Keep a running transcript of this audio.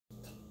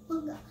Hi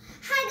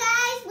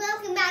guys,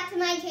 welcome back to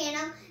my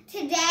channel.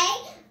 Today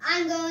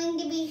I'm going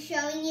to be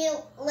showing you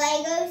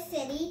Lego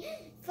City.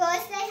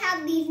 First I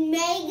have these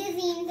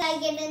magazines I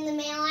get in the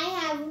mail. I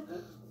have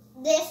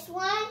this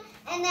one,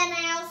 and then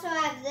I also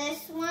have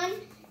this one,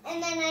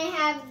 and then I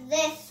have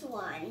this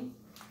one.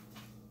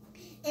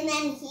 And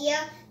then here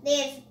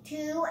there's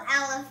two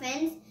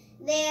elephants.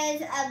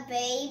 There's a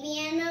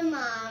baby and a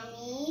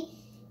mommy.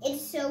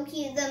 It's so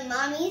cute. The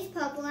mommy's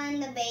purple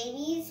and the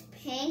baby's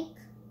pink.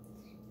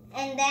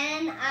 And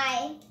then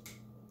I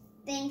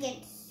think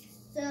it's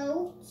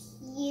so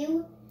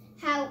cute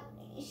how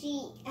it's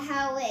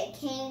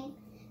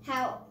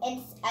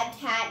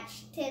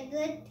attached to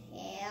the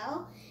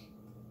tail.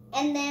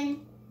 And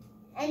then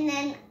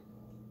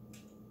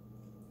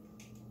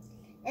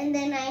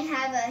I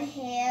have a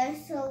hair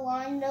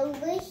salon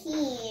over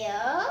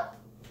here.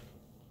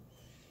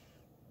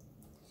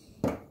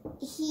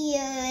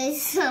 Here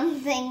is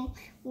something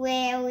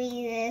where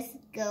we just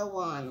go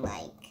on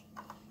like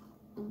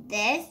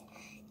this.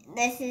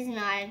 This is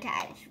not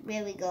attached.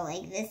 Where we go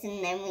like this,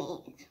 and then we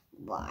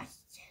wash,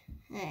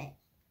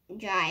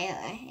 dry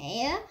our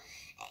hair.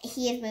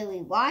 Here's where we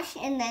wash,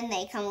 and then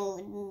they come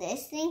over to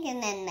this thing,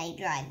 and then they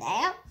dry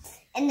there.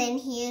 And then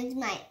here's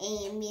my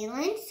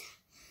ambulance.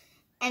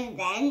 And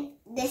then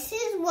this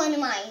is one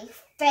of my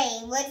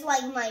favorites,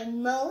 like my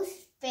most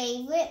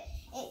favorite.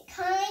 It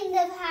kind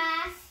of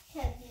has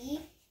to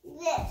be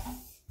this.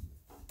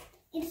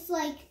 It's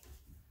like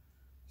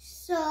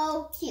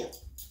so cute.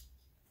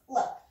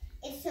 Look,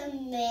 it's a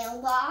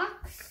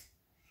mailbox.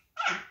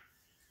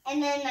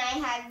 And then I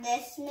have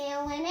this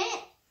mail in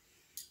it.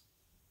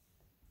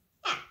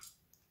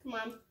 Come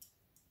on.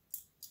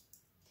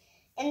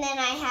 And then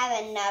I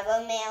have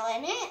another mail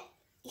in it.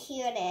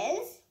 Here it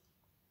is.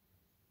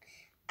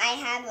 I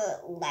have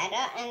a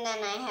letter, and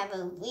then I have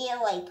a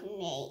real like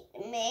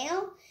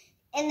mail.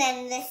 And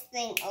then this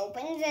thing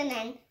opens, and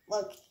then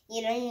look,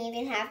 you don't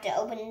even have to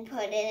open and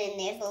put it in.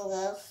 There's a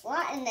little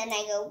slot, and then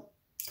I go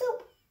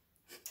poop.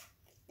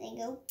 They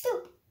go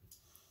poop.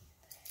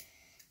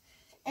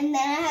 And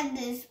then I have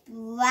this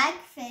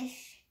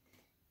blackfish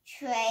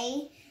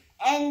tray,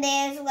 and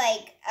there's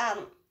like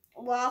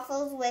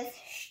waffles with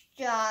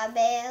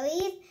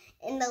strawberries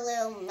and the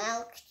little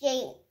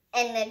milkshake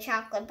and the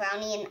chocolate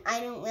brownie, and I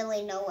don't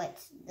really know what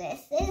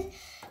this is,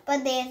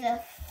 but there's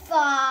a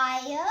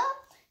fire.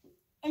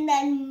 And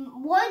then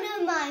one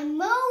of my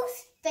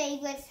most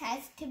favorites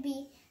has to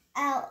be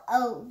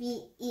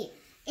LOVE.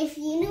 If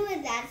you know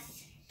what that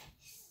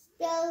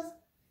spells,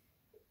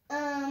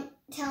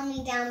 tell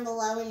me down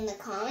below in the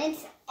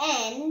comments.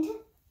 And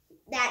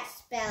that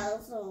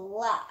spells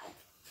love.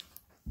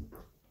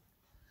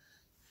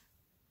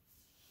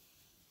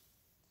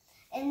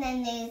 And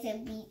then there's a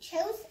beach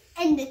house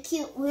and a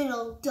cute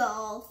little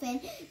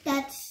dolphin.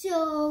 That's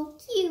so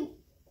cute.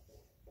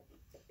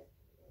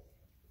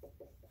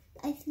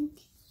 I think.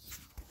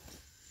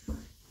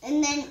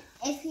 And then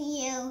if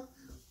you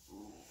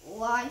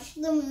watch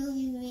the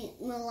movie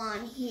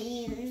Mulan,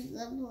 here's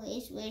the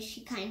place where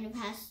she kind of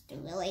has to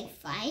really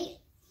fight.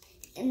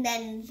 And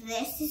then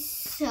this is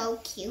so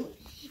cute.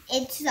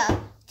 It's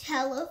a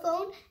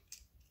telephone,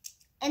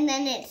 and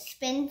then it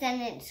spins and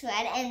it's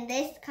red, and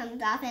this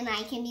comes off, and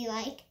I can be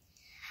like,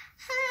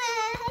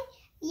 hi,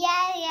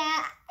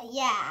 yeah.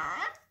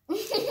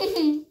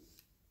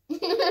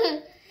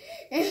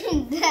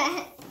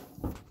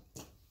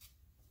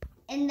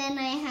 And then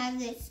I have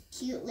this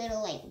cute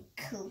little like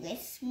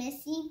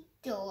Christmassy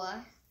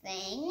door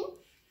thing.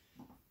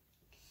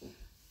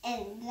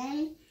 And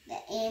then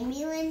the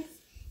ambulance.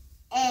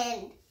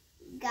 And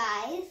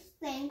guys,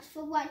 thanks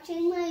for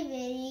watching my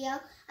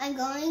video. I'm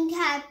going to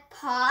have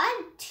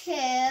part 2.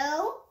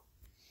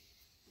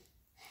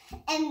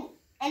 And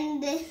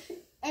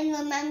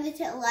remember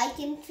to like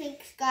and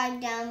subscribe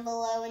down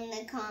below in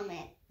the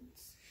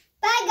comments.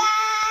 Bye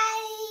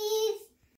guys!